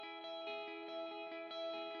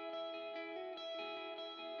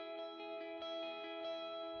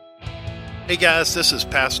Hey guys, this is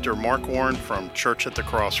Pastor Mark Warren from Church at the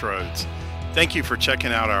Crossroads. Thank you for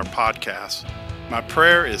checking out our podcast. My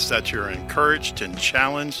prayer is that you're encouraged and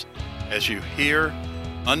challenged as you hear,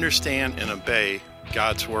 understand, and obey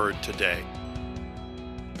God's Word today.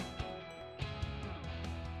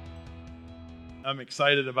 I'm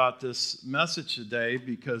excited about this message today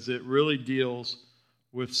because it really deals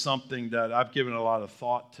with something that I've given a lot of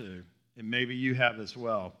thought to, and maybe you have as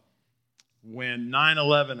well. When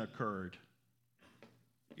 9/11 occurred,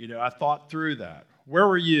 I thought through that. Where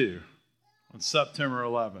were you on September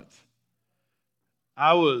 11th?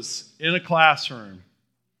 I was in a classroom,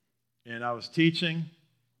 and I was teaching,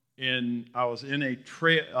 and I was in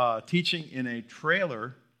teaching in a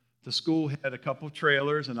trailer. The school had a couple of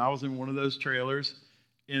trailers, and I was in one of those trailers.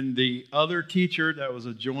 And the other teacher that was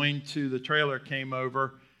adjoined to the trailer came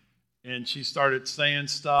over, and she started saying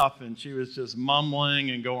stuff, and she was just mumbling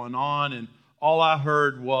and going on, and all I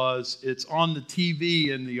heard was, "It's on the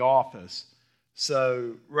TV in the office."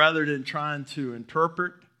 So rather than trying to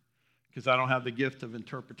interpret, because I don't have the gift of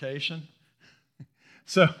interpretation,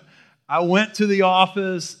 so I went to the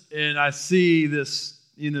office and I see this,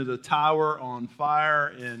 the tower on fire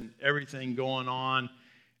and everything going on.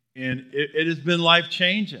 And it has been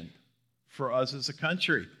life-changing for us as a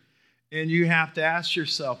country. And you have to ask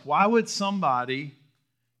yourself, why would somebody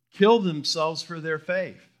kill themselves for their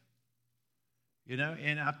faith?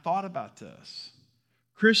 And I thought about this.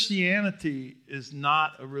 Christianity is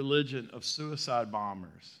not a religion of suicide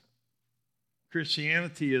bombers.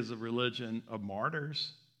 Christianity is a religion of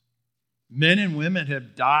martyrs. Men and women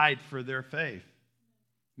have died for their faith.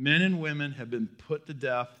 Men and women have been put to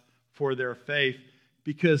death for their faith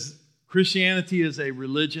because Christianity is a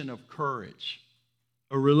religion of courage,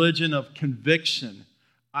 a religion of conviction.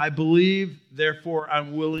 I believe, therefore,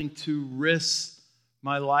 I'm willing to risk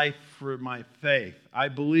my life for my faith. I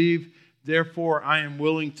believe, therefore, I am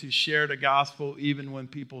willing to share the gospel even when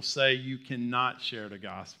people say you cannot share the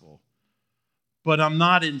gospel. But I'm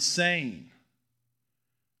not insane.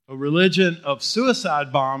 A religion of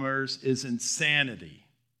suicide bombers is insanity.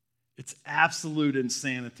 It's absolute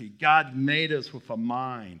insanity. God made us with a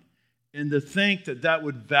mind. And to think that that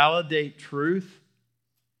would validate truth,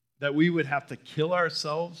 that we would have to kill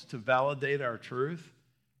ourselves to validate our truth,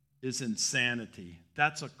 is insanity.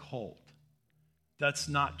 That's a cult. That's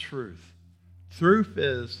not truth. Truth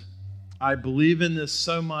is, I believe in this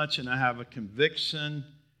so much and I have a conviction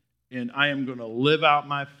and I am going to live out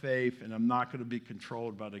my faith and I'm not going to be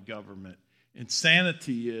controlled by the government.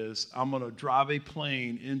 Insanity is, I'm going to drive a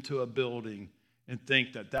plane into a building and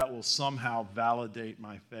think that that will somehow validate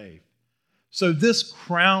my faith. So this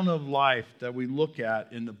crown of life that we look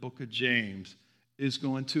at in the book of James is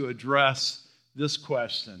going to address this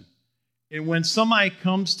question. And when somebody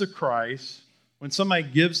comes to Christ, when somebody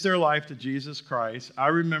gives their life to Jesus Christ, I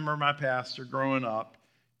remember my pastor growing up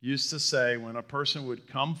used to say when a person would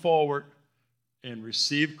come forward and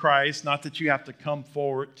receive Christ, not that you have to come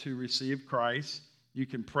forward to receive Christ. You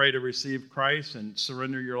can pray to receive Christ and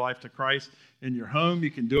surrender your life to Christ in your home.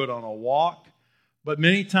 You can do it on a walk. But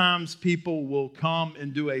many times people will come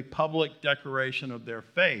and do a public declaration of their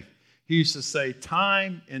faith. He used to say,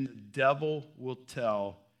 time and the devil will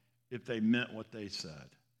tell if they meant what they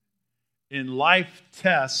said. In life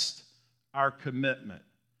tests our commitment.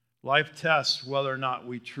 Life tests whether or not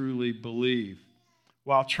we truly believe.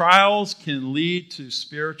 While trials can lead to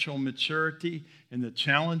spiritual maturity and the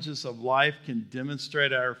challenges of life can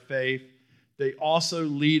demonstrate our faith, they also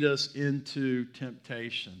lead us into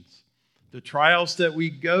temptations. The trials that we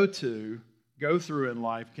go through in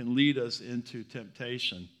life can lead us into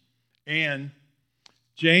temptation. And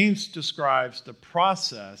James describes the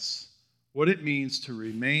process, what it means to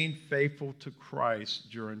remain faithful to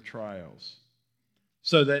Christ during trials.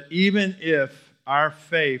 So that even if our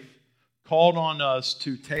faith called on us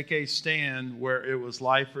to take a stand where it was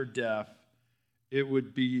life or death, it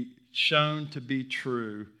would be shown to be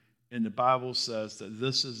true. And the Bible says that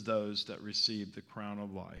this is those that receive the crown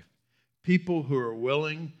of life. People who are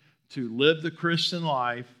willing to live the Christian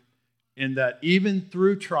life, and that even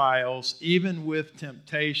through trials, even with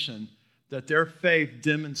temptation, that their faith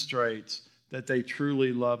demonstrates that they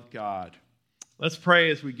truly love God. Let's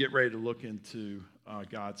pray as we get ready to look into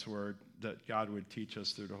God's Word, that God would teach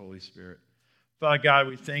us through the Holy Spirit. Father God,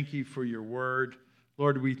 we thank you for your Word.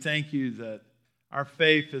 Lord, we thank you that our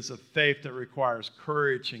faith is a faith that requires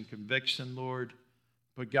courage and conviction, Lord.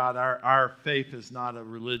 But God, our faith is not a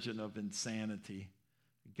religion of insanity.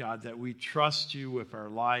 God, that we trust you with our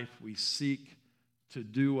life. We seek to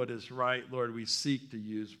do what is right. Lord, we seek to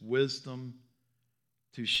use wisdom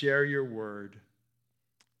to share your word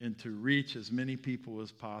and to reach as many people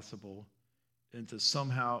as possible. and to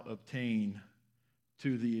somehow obtain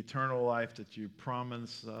to the eternal life that you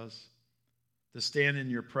promised us, to stand in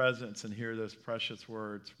your presence and hear those precious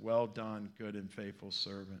words, well done, good and faithful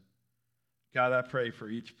servant. God, I pray for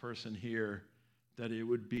each person here that it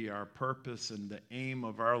would be our purpose and the aim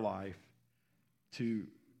of our life to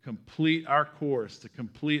complete our course, to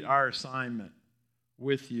complete our assignment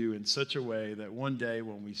with you in such a way that one day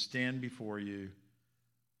when we stand before you,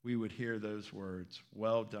 we would hear those words,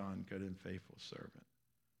 well done, good and faithful servant.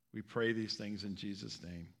 We pray these things in Jesus'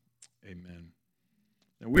 name. Amen.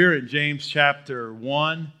 And we're in James chapter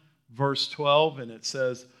 1, verse 12, and it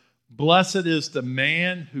says, blessed is the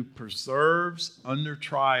man who perseveres under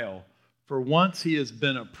trial, for once he has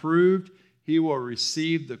been approved, he will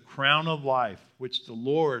receive the crown of life, which the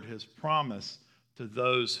Lord has promised to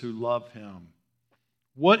those who love him.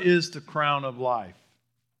 What is the crown of life?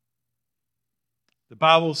 The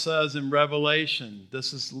Bible says in Revelation,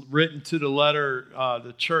 this is written to the letter,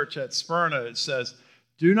 the church at Smyrna, it says,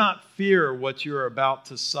 do not fear what you are about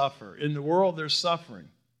to suffer. In the world, there's suffering.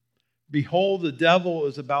 Behold, the devil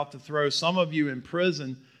is about to throw some of you in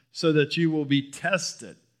prison so that you will be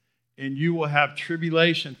tested, and you will have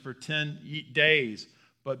tribulation for 10 days.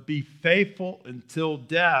 But be faithful until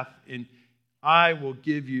death, and I will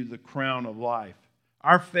give you the crown of life.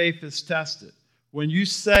 Our faith is tested. When you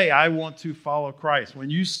say, I want to follow Christ,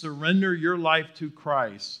 when you surrender your life to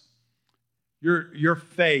Christ, your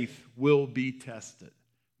faith will be tested.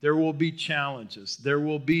 There will be challenges. There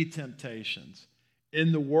will be temptations.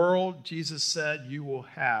 In the world, Jesus said, you will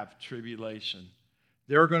have tribulation.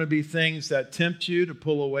 There are going to be things that tempt you to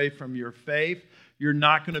pull away from your faith. You're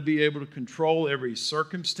not going to be able to control every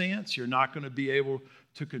circumstance. You're not going to be able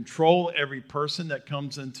to control every person that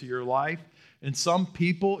comes into your life. And some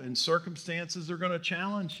people and circumstances are going to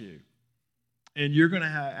challenge you. And you're going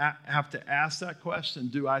to have to ask that question,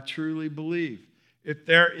 do I truly believe? If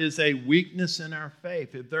there is a weakness in our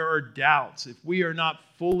faith, if there are doubts, if we are not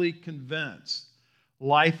fully convinced,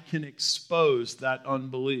 life can expose that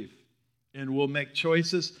unbelief. And we'll make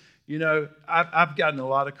choices. You know, I've gotten a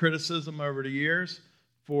lot of criticism over the years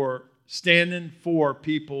for standing for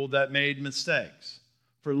people that made mistakes,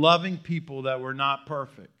 for loving people that were not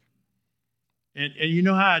perfect. And you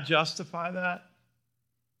know how I justify that?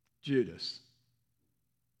 Judas.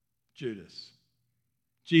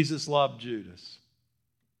 Jesus loved Judas.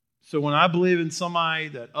 So when I believe in somebody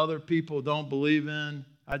that other people don't believe in,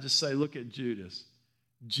 I just say, look at Judas.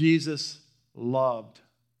 Jesus loved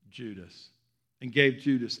Judas and gave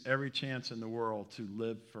Judas every chance in the world to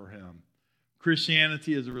live for him.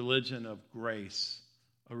 Christianity is a religion of grace,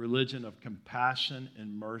 a religion of compassion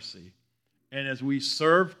and mercy. And as we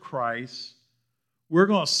serve Christ, we're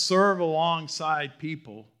going to serve alongside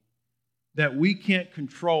people that we can't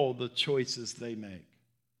control the choices they make.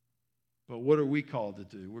 But what are we called to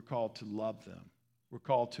do? We're called to love them. We're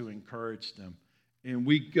called to encourage them. And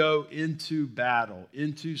we go into battle,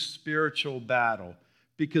 into spiritual battle,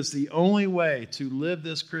 because the only way to live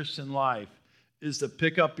this Christian life is to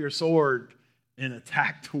pick up your sword and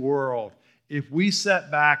attack the world. If we sit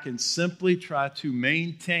back and simply try to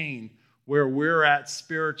maintain where we're at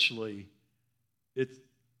spiritually,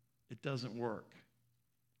 it doesn't work.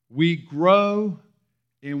 We grow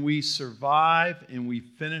and we survive and we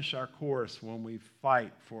finish our course when we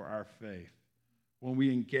fight for our faith, when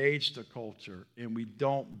we engage the culture and we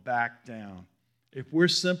don't back down. If we're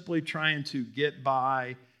simply trying to get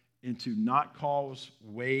by and to not cause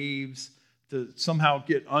waves, to somehow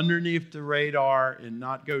get underneath the radar and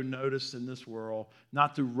not go noticed in this world,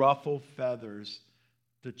 not to ruffle feathers,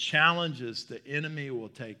 the challenge is the enemy will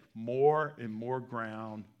take more and more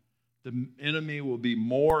ground. The enemy will be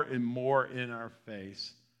more and more in our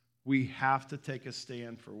face. We have to take a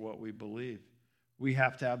stand for what we believe. We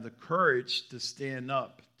have to have the courage to stand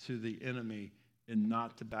up to the enemy and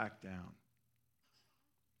not to back down.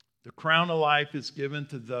 The crown of life is given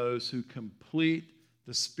to those who complete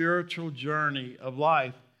the spiritual journey of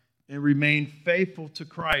life and remain faithful to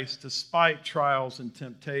Christ despite trials and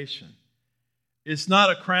temptation. It's not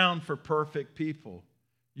a crown for perfect people.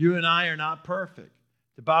 You and I are not perfect.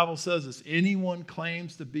 The Bible says if anyone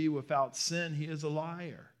claims to be without sin, he is a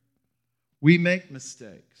liar. We make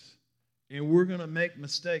mistakes, and we're going to make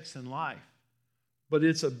mistakes in life. But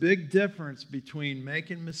it's a big difference between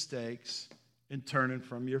making mistakes and turning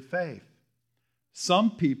from your faith.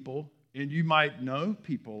 Some people, and you might know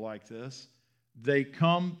people like this, they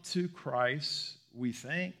come to Christ, we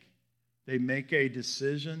think. They make a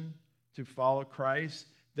decision to follow Christ.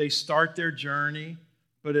 They start their journey,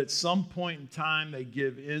 but at some point in time, they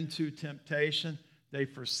give into temptation. They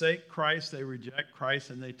forsake Christ, they reject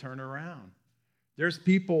Christ, and they turn around. There's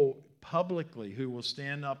people publicly, who will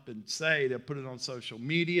stand up and say, they'll put it on social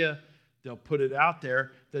media, they'll put it out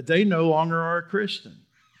there, that they no longer are a Christian,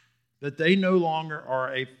 that they no longer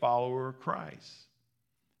are a follower of Christ.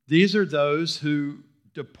 These are those who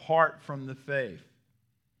depart from the faith.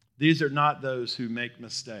 These are not those who make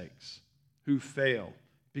mistakes, who fail.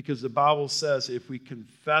 Because the Bible says if we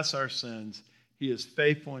confess our sins, He is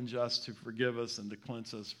faithful and just to forgive us and to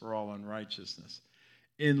cleanse us for all unrighteousness.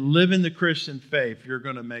 In living the Christian faith, you're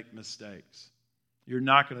going to make mistakes. You're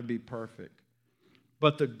not going to be perfect.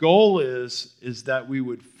 But the goal is that we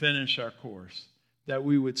would finish our course, that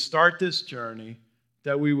we would start this journey,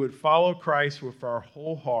 that we would follow Christ with our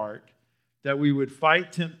whole heart, that we would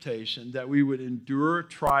fight temptation, that we would endure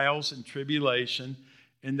trials and tribulation,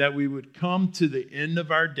 and that we would come to the end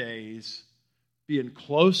of our days being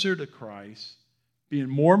closer to Christ, being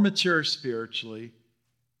more mature spiritually,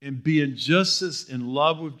 and being just as in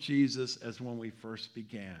love with Jesus as when we first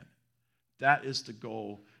began. That is the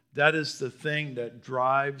goal. That is the thing that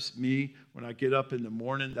drives me when I get up in the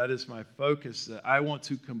morning. That is my focus, that I want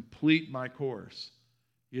to complete my course,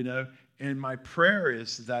 And my prayer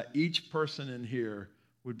is that each person in here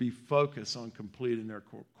would be focused on completing their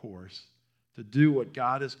course, to do what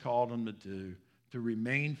God has called them to do, to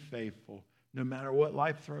remain faithful, no matter what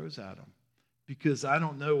life throws at them. Because I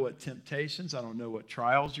don't know what temptations, I don't know what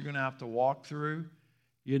trials you're going to have to walk through.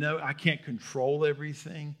 I can't control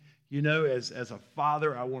everything. As a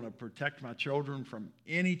father, I want to protect my children from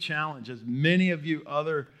any challenge. As many of you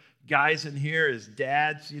other guys in here, as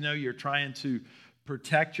dads, you're trying to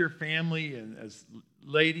protect your family. And as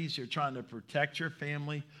ladies, you're trying to protect your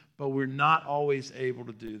family. But we're not always able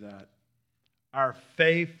to do that. Our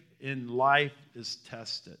faith in life is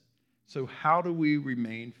tested. So how do we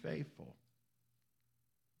remain faithful?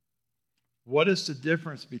 What is the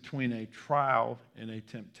difference between a trial and a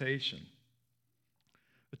temptation?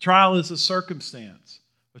 A trial is a circumstance.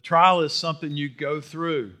 A trial is something you go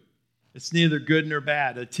through. It's neither good nor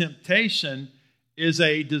bad. A temptation is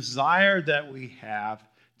a desire that we have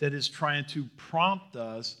that is trying to prompt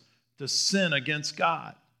us to sin against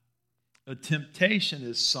God. A temptation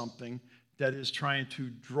is something that is trying to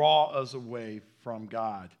draw us away from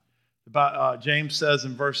God. James says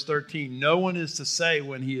in verse 13, no one is to say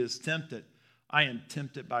when he is tempted, I am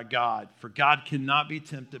tempted by God, for God cannot be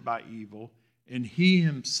tempted by evil, and He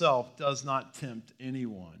Himself does not tempt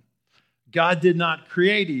anyone. God did not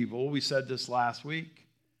create evil, we said this last week,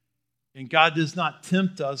 and God does not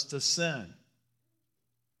tempt us to sin.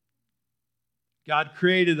 God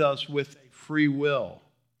created us with a free will,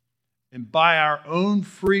 and by our own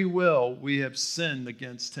free will, we have sinned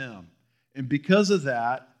against Him. And because of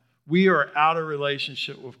that, we are out of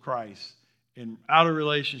relationship with Christ and out of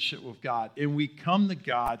relationship with God. And we come to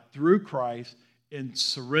God through Christ and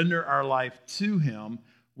surrender our life to Him.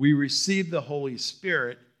 We receive the Holy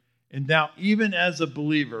Spirit. And now, even as a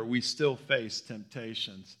believer, we still face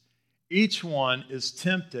temptations. Each one is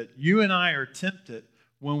tempted. You and I are tempted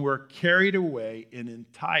when we're carried away and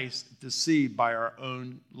enticed, deceived by our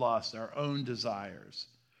own lust, our own desires.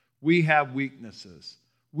 We have weaknesses.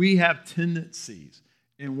 We have tendencies.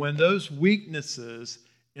 And when those weaknesses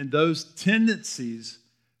and those tendencies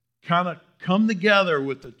kind of come together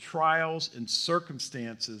with the trials and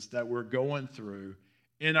circumstances that we're going through,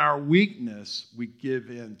 in our weakness, we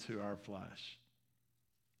give in to our flesh.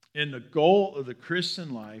 And the goal of the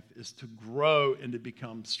Christian life is to grow and to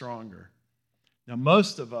become stronger. Now,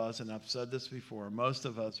 most of us, and I've said this before, most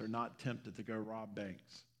of us are not tempted to go rob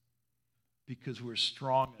banks because we're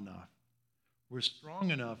strong enough. We're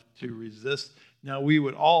strong enough to resist. Now, we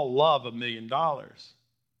would all love $1 million,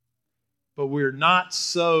 but we're not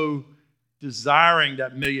so desiring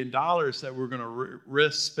that $1 million that we're going to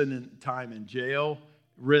risk spending time in jail,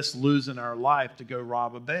 risk losing our life to go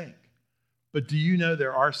rob a bank. But do you know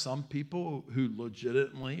there are some people who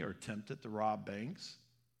legitimately are tempted to rob banks?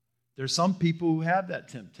 There's some people who have that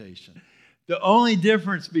temptation. The only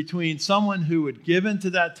difference between someone who would give in to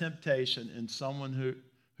that temptation and someone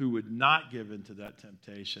who would not give in to that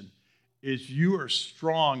temptation is you are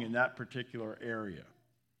strong in that particular area.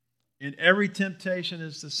 And every temptation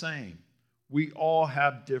is the same. We all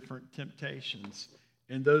have different temptations.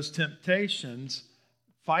 And those temptations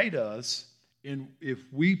fight us. And if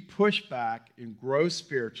we push back and grow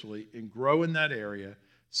spiritually and grow in that area,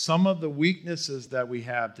 some of the weaknesses that we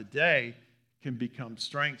have today can become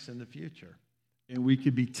strengths in the future. And we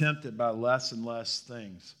could be tempted by less and less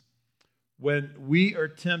things. When we are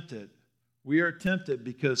tempted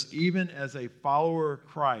because even as a follower of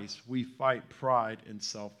Christ, we fight pride and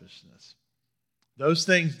selfishness. Those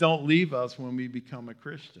things don't leave us when we become a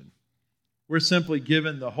Christian. We're simply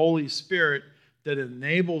given the Holy Spirit that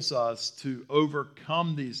enables us to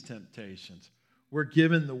overcome these temptations. We're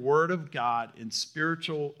given the Word of God and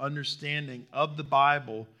spiritual understanding of the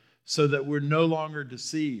Bible so that we're no longer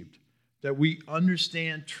deceived, that we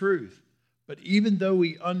understand truth. But even though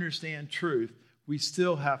we understand truth, we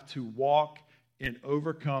still have to walk and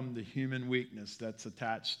overcome the human weakness that's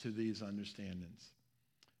attached to these understandings.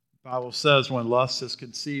 The Bible says when lust is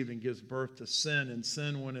conceived and gives birth to sin, and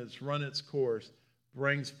sin, when it's run its course,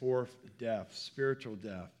 brings forth death, spiritual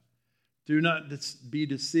death. Do not be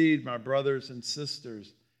deceived, my brothers and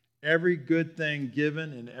sisters. Every good thing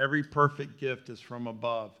given and every perfect gift is from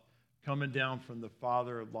above, coming down from the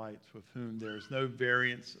Father of lights, with whom there is no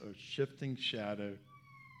variance or shifting shadow.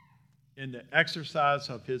 In the exercise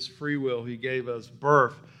of his free will, he gave us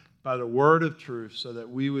birth by the word of truth so that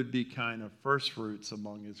we would be kind of first fruits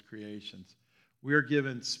among his creations. We are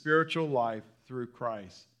given spiritual life through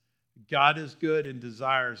Christ. God is good and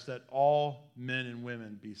desires that all men and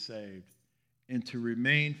women be saved and to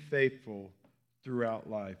remain faithful throughout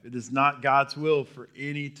life. It is not God's will for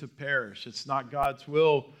any to perish. It's not God's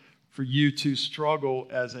will for you to struggle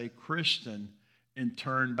as a Christian and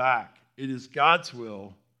turn back. It is God's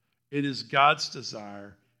will. It is God's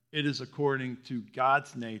desire. It is according to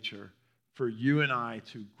God's nature for you and I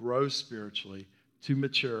to grow spiritually, to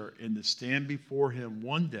mature, and to stand before him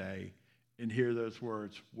one day and hear those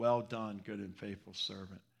words, "Well done, good and faithful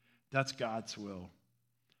servant." That's God's will.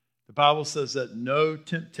 The Bible says that no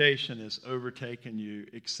temptation has overtaken you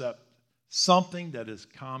except something that is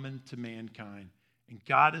common to mankind. And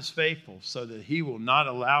God is faithful so that he will not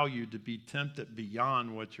allow you to be tempted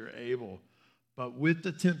beyond what you're able. But with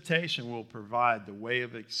the temptation will provide the way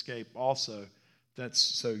of escape also, that's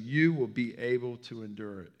so you will be able to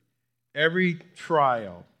endure it. Every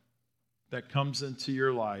trial that comes into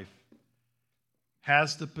your life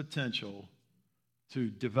has the potential to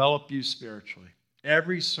develop you spiritually.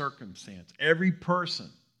 Every circumstance, every person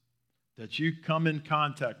that you come in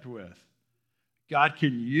contact with, God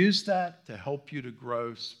can use that to help you to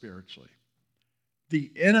grow spiritually.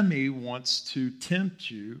 The enemy wants to tempt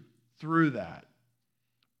you through that.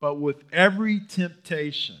 But with every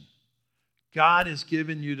temptation, God has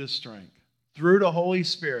given you the strength through the Holy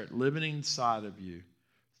Spirit living inside of you,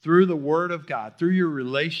 through the Word of God, through your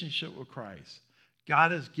relationship with Christ.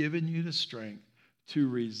 God has given you the strength to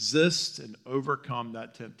resist and overcome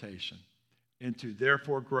that temptation and to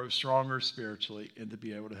therefore grow stronger spiritually and to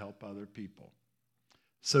be able to help other people.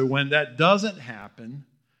 So when that doesn't happen,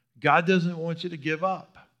 God doesn't want you to give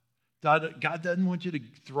up. God doesn't want you to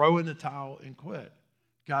throw in the towel and quit.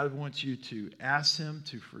 God wants you to ask him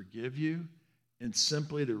to forgive you and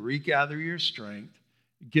simply to regather your strength,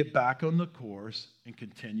 get back on the course, and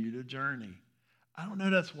continue the journey. I don't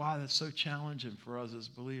know that's why that's so challenging for us as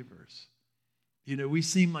believers. You know, we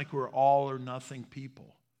seem like we're all or nothing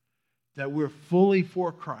people, that we're fully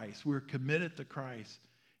for Christ. We're committed to Christ.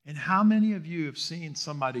 And how many of you have seen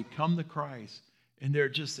somebody come to Christ and they're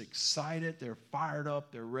just excited, they're fired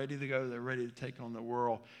up, they're ready to go, they're ready to take on the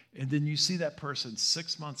world, and then you see that person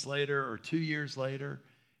 6 months later or 2 years later,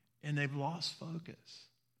 and they've lost focus?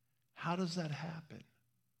 How does that happen?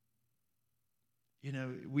 You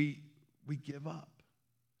know, we give up.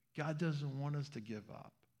 God doesn't want us to give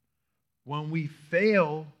up. When we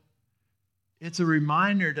fail, it's a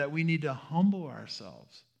reminder that we need to humble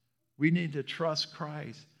ourselves. We need to trust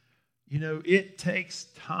Christ. You know, it takes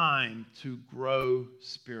time to grow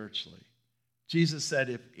spiritually. Jesus said,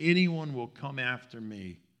 if anyone will come after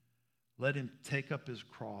me, let him take up his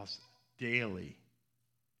cross daily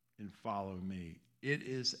and follow me. It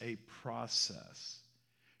is a process.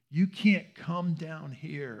 You can't come down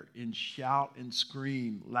here and shout and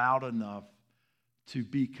scream loud enough to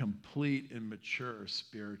be complete and mature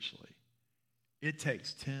spiritually. It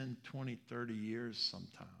takes 10, 20, 30 years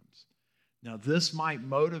sometimes. Now, this might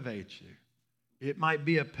motivate you. It might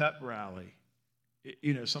be a pep rally.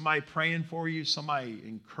 Somebody praying for you, somebody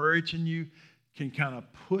encouraging you can kind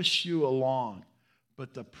of push you along.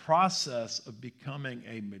 But the process of becoming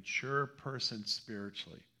a mature person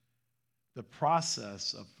spiritually, the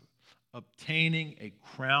process of obtaining a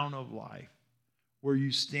crown of life where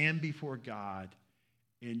you stand before God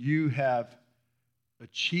and you have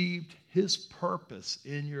achieved his purpose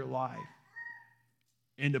in your life.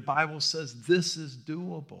 And the Bible says this is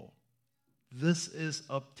doable. This is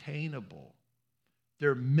obtainable.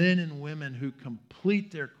 There are men and women who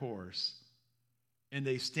complete their course and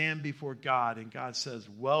they stand before God and God says,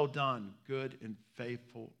 well done, good and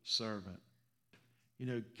faithful servant. You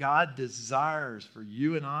know, God desires for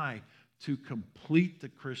you and I to complete the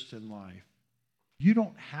Christian life. You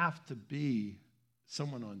don't have to be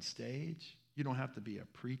someone on stage. You don't have to be a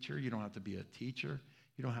preacher. You don't have to be a teacher.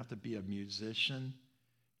 You don't have to be a musician.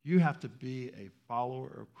 You have to be a follower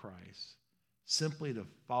of Christ. Simply to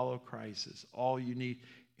follow Christ is all you need.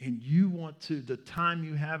 And you want to, the time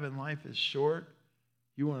you have in life is short.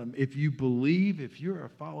 You want to, if you believe, if you're a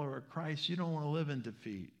follower of Christ, you don't want to live in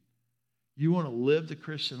defeat. You want to live the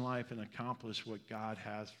Christian life and accomplish what God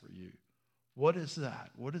has for you. What is that?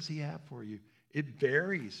 What does he have for you? It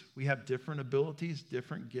varies. We have different abilities,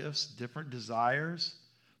 different gifts, different desires.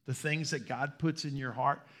 The things that God puts in your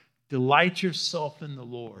heart. Delight yourself in the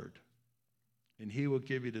Lord, and he will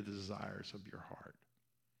give you the desires of your heart.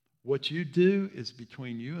 What you do is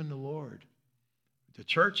between you and the Lord. The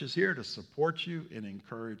church is here to support you and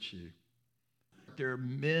encourage you. There are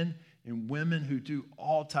men and women who do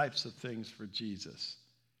all types of things for Jesus.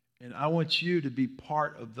 And I want you to be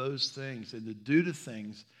part of those things and to do the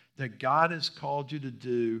things that God has called you to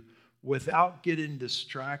do without getting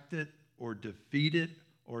distracted or defeated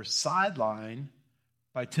or sidelined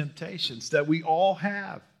by temptations that we all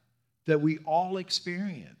have, that we all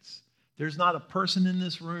experience. There's not a person in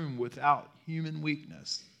this room without human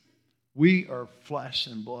weakness. We are flesh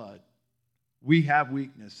and blood. We have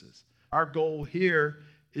weaknesses. Our goal here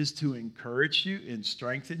is to encourage you and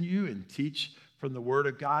strengthen you and teach from the Word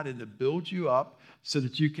of God and to build you up so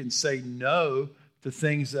that you can say no to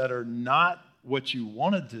things that are not what you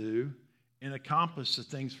want to do and accomplish the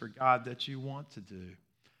things for God that you want to do.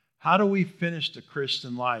 How do we finish the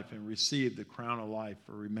Christian life and receive the crown of life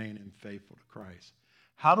for remaining faithful to Christ?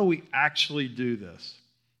 How do we actually do this?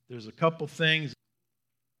 There's a couple things.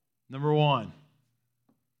 Number one,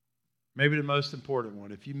 maybe the most important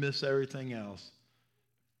one, if you miss everything else,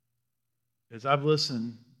 as I've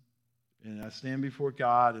listened and I stand before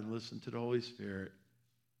God and listen to the Holy Spirit,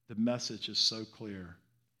 the message is so clear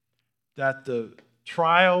that the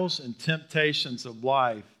trials and temptations of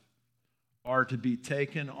life are to be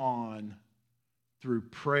taken on through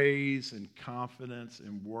praise and confidence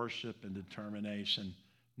and worship and determination.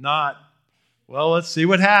 Not, well, let's see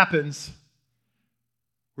what happens.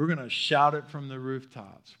 We're going to shout it from the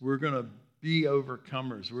rooftops. We're going to be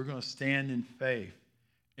overcomers. We're going to stand in faith.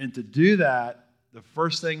 And to do that, the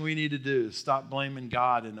first thing we need to do is stop blaming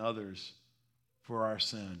God and others for our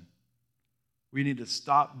sin. We need to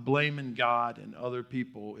stop blaming God and other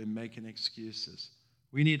people and making excuses.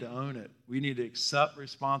 We need to own it. We need to accept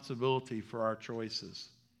responsibility for our choices.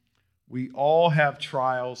 We all have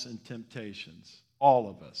trials and temptations, all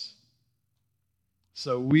of us.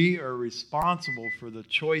 So we are responsible for the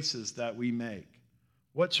choices that we make.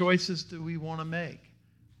 What choices do we want to make?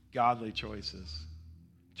 Godly choices.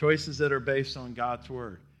 Choices that are based on God's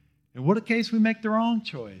Word. And what in case we make the wrong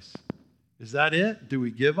choice? Is that it? Do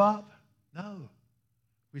we give up? No.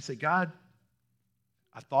 We say, God,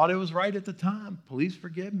 I thought it was right at the time. Please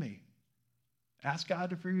forgive me. Ask God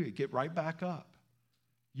to forgive you. Get right back up.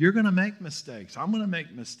 You're going to make mistakes. I'm going to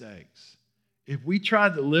make mistakes. If we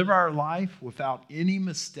tried to live our life without any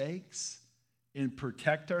mistakes and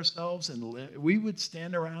protect ourselves, and we would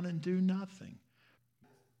stand around and do nothing.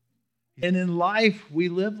 And in life, we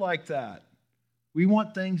live like that. We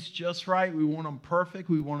want things just right. We want them perfect.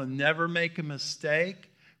 We want to never make a mistake.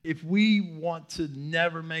 If we want to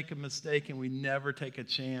never make a mistake and we never take a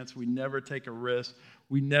chance, we never take a risk,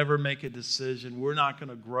 we never make a decision, we're not going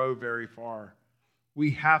to grow very far.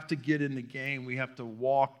 We have to get in the game. We have to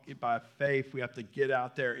walk by faith. We have to get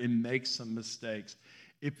out there and make some mistakes.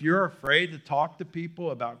 If you're afraid to talk to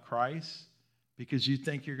people about Christ because you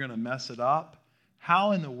think you're going to mess it up,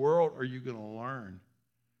 how in the world are you going to learn?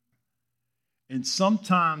 And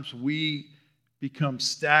sometimes we become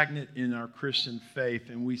stagnant in our Christian faith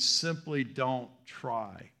and we simply don't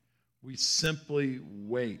try. We simply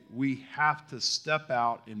wait. We have to step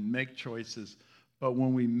out and make choices. But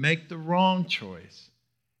when we make the wrong choice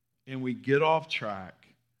and we get off track,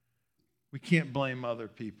 we can't blame other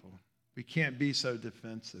people. We can't be so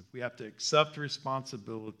defensive. We have to accept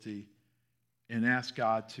responsibility and ask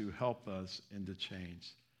God to help us and to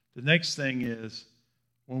change. The next thing is,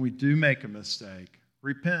 when we do make a mistake,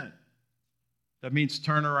 repent. That means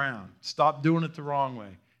turn around. Stop doing it the wrong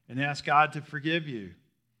way and ask God to forgive you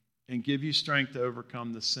and give you strength to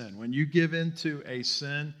overcome the sin. When you give into a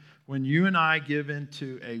sin, when you and I give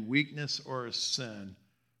into a weakness or a sin,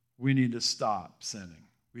 we need to stop sinning.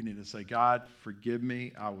 We need to say, God, forgive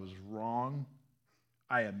me. I was wrong.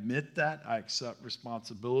 I admit that. I accept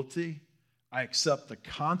responsibility. I accept the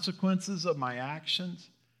consequences of my actions.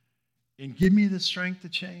 And give me the strength to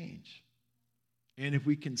change. And if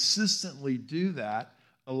we consistently do that,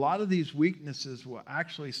 a lot of these weaknesses will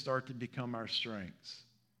actually start to become our strengths.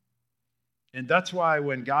 And that's why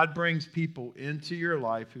when God brings people into your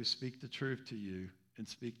life who speak the truth to you and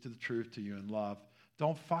speak to the truth to you in love,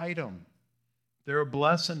 don't fight them. They're a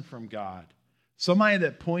blessing from God. Somebody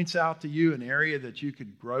that points out to you an area that you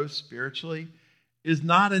could grow spiritually is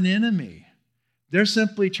not an enemy. They're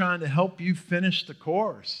simply trying to help you finish the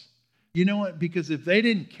course. You know what? Because if they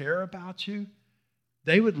didn't care about you,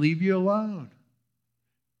 they would leave you alone.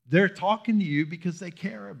 They're talking to you because they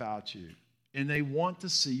care about you and they want to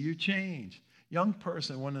see you change. Young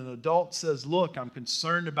person, when an adult says, look, I'm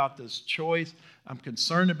concerned about this choice, I'm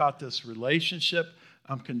concerned about this relationship,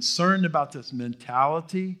 I'm concerned about this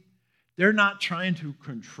mentality, they're not trying to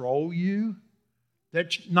control you. They're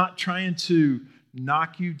not trying to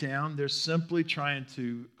knock you down. They're simply trying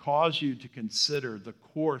to cause you to consider the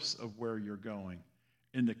course of where you're going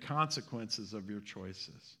and the consequences of your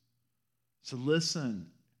choices. So listen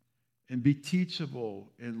and be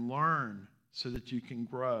teachable and learn so that you can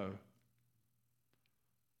grow.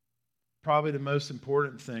 Probably the most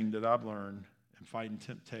important thing that I've learned in fighting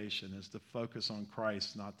temptation is to focus on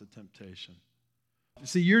Christ, not the temptation.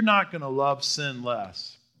 See, you're not going to love sin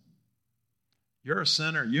less. You're a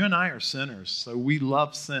sinner. You and I are sinners, so we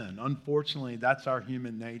love sin. Unfortunately, that's our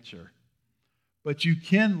human nature. But you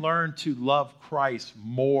can learn to love Christ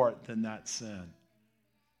more than that sin.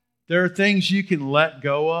 There are things you can let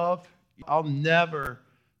go of. I'll never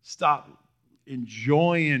stop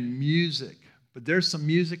enjoying music, but there's some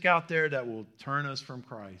music out there that will turn us from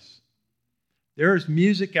Christ. There is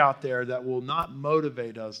music out there that will not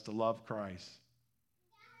motivate us to love Christ.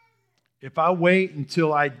 If I wait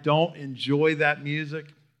until I don't enjoy that music,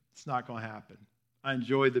 it's not going to happen. I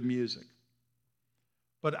enjoy the music.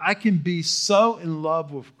 But I can be so in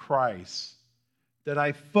love with Christ that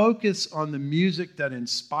I focus on the music that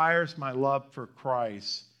inspires my love for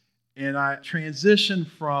Christ, and I transition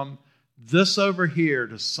from this over here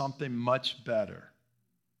to something much better.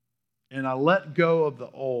 And I let go of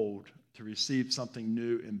the old to receive something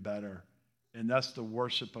new and better. And that's the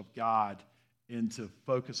worship of God and to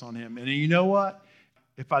focus on Him. And you know what?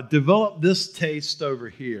 If I develop this taste over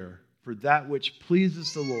here for that which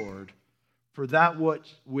pleases the Lord, for that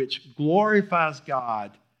which glorifies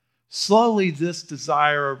God, slowly this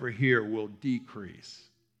desire over here will decrease.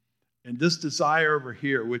 And this desire over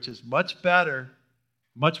here, which is much better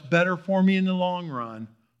for me in the long run,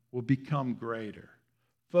 will become greater.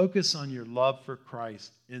 Focus on your love for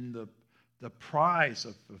Christ in the prize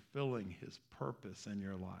of fulfilling His purpose in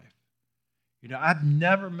your life. You know, I've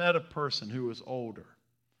never met a person who was older,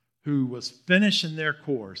 who was finishing their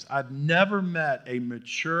course. I've never met a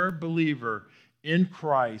mature believer in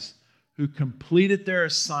Christ who completed their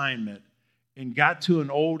assignment and got to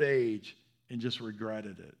an old age and just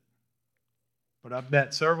regretted it. But I've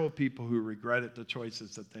met several people who regretted the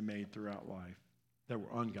choices that they made throughout life that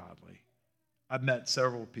were ungodly. I've met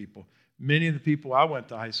several people. Many of the people I went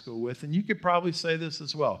to high school with, and you could probably say this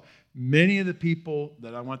as well, many of the people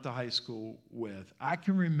that I went to high school with, I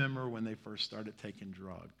can remember when they first started taking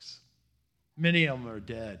drugs. Many of them are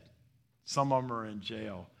dead. Some of them are in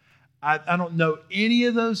jail. I don't know any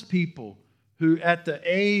of those people who at the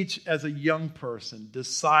age as a young person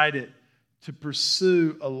decided to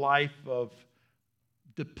pursue a life of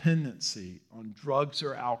dependency on drugs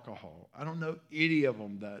or alcohol. I don't know any of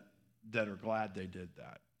them that are glad they did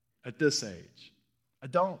that at this age. I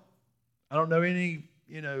don't know any,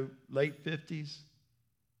 late 50s,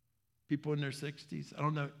 people in their 60s. I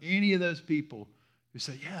don't know any of those people who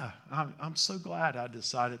say, yeah, I'm so glad I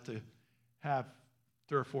decided to have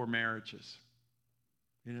 3 or 4 marriages.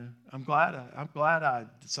 I'm glad I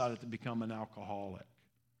decided to become an alcoholic.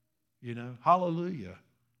 Hallelujah.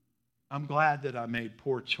 I'm glad that I made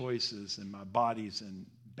poor choices and my body's in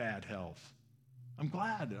bad health. I'm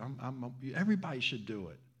glad. Everybody should do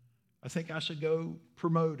it. I think I should go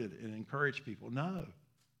promote it and encourage people. No.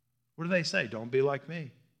 What do they say? Don't be like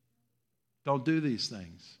me. Don't do these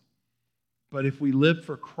things. But if we live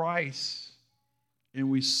for Christ and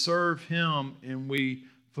we serve Him and we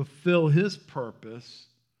fulfill His purpose,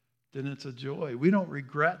 then it's a joy. We don't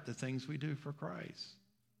regret the things we do for Christ.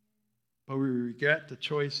 But we regret the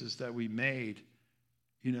choices that we made,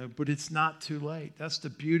 but it's not too late. That's the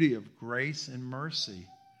beauty of grace and mercy.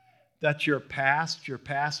 That your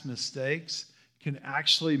past mistakes can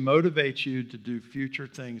actually motivate you to do future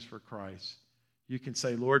things for Christ. You can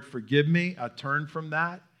say, Lord, forgive me. I turn from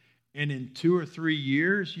that. And in 2 or 3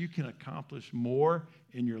 years, you can accomplish more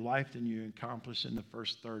in your life than you accomplished in the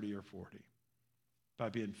first 30 or 40 by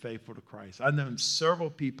being faithful to Christ. I've known several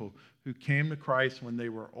people who came to Christ when they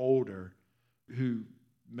were older who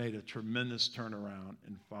made a tremendous turnaround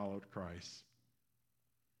and followed Christ.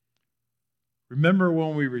 Remember,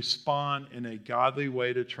 when we respond in a godly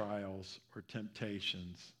way to trials or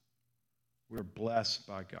temptations, we're blessed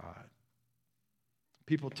by God.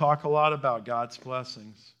 People talk a lot about God's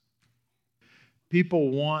blessings.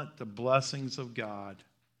 People want the blessings of God.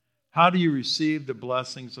 How do you receive the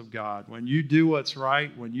blessings of God? When you do what's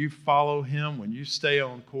right, when you follow Him, when you stay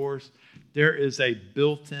on course, there is a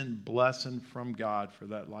built-in blessing from God for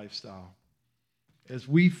that lifestyle. As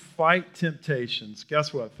we fight temptations,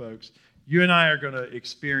 guess what, folks? You and I are going to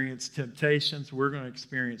experience temptations. We're going to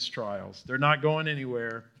experience trials. They're not going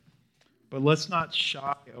anywhere, but let's not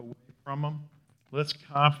shy away from them. Let's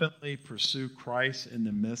confidently pursue Christ in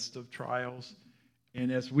the midst of trials.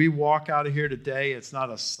 And as we walk out of here today, it's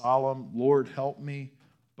not a solemn, Lord, help me,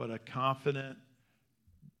 but a confident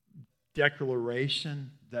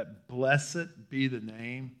declaration that blessed be the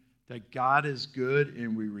name, that God is good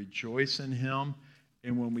and we rejoice in Him.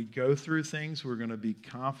 And when we go through things, we're going to be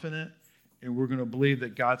confident and we're going to believe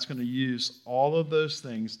that God's going to use all of those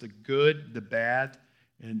things, the good, the bad,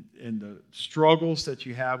 and the struggles that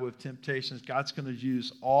you have with temptations. God's going to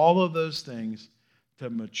use all of those things to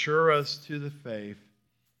mature us to the faith.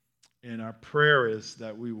 And our prayer is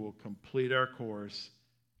that we will complete our course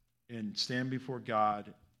and stand before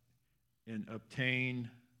God and obtain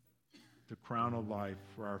the crown of life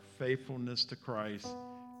for our faithfulness to Christ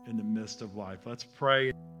in the midst of life. Let's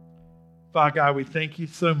pray. Father God, we thank you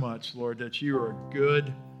so much, Lord, that you are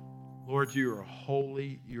good. Lord, you are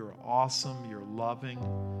holy, you're awesome, you're loving.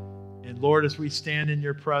 And Lord, as we stand in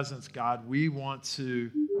your presence, God, we want to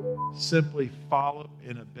simply follow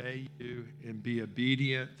and obey you and be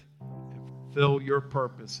obedient and fulfill your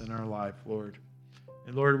purpose in our life, Lord.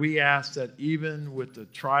 And Lord, we ask that even with the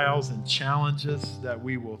trials and challenges that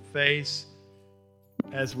we will face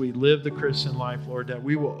as we live the Christian life, Lord, that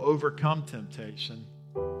we will overcome temptation,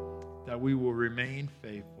 that we will remain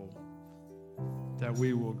faithful, that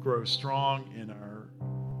we will grow strong in our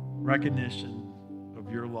recognition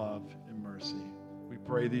of your love and mercy. We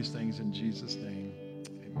pray these things in Jesus' name.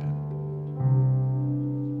 Amen.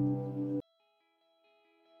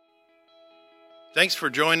 Thanks for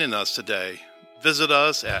joining us today. Visit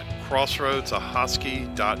us at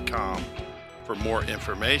crossroadsahoskie.com for more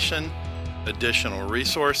information, additional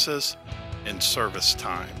resources, and service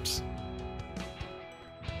times.